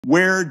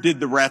Where did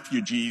the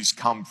refugees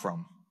come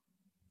from?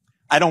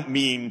 I don't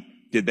mean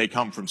did they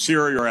come from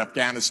Syria or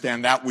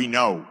Afghanistan, that we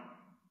know.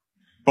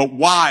 But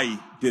why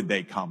did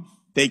they come?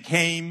 They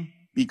came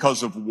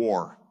because of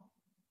war.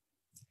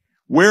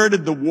 Where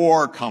did the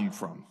war come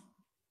from?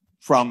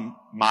 From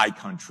my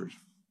country.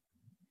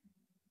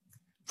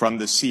 From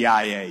the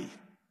CIA,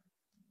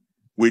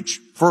 which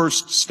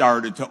first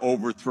started to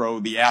overthrow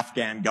the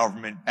Afghan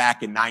government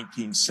back in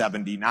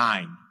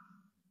 1979.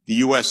 The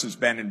U.S. has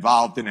been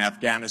involved in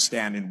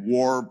Afghanistan in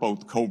war,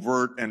 both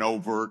covert and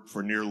overt,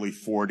 for nearly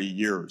 40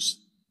 years.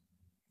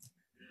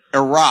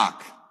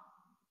 Iraq,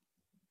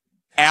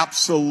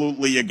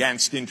 absolutely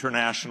against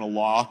international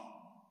law,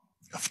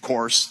 of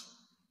course,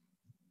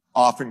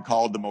 often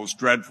called the most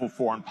dreadful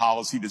foreign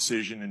policy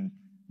decision in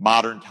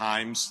modern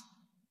times.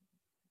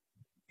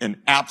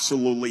 An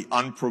absolutely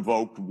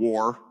unprovoked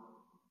war,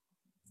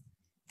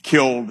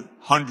 killed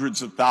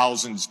hundreds of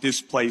thousands,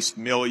 displaced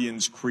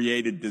millions,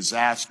 created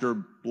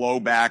disaster,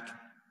 blowback,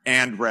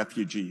 and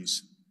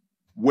refugees.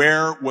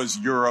 Where was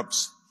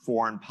Europe's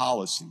foreign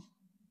policy?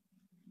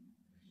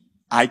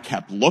 I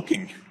kept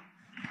looking.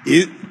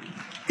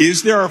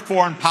 Is there a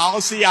foreign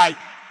policy? I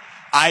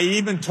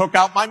even took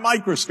out my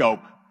microscope.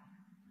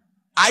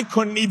 I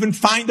couldn't even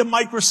find a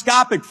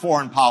microscopic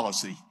foreign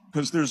policy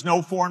because there's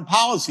no foreign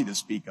policy to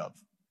speak of.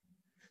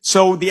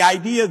 So the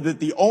idea that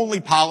the only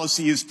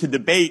policy is to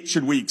debate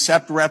should we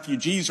accept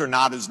refugees or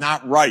not is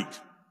not right.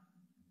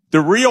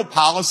 The real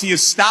policy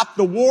is stop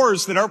the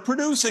wars that are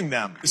producing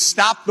them.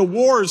 Stop the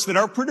wars that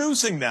are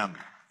producing them.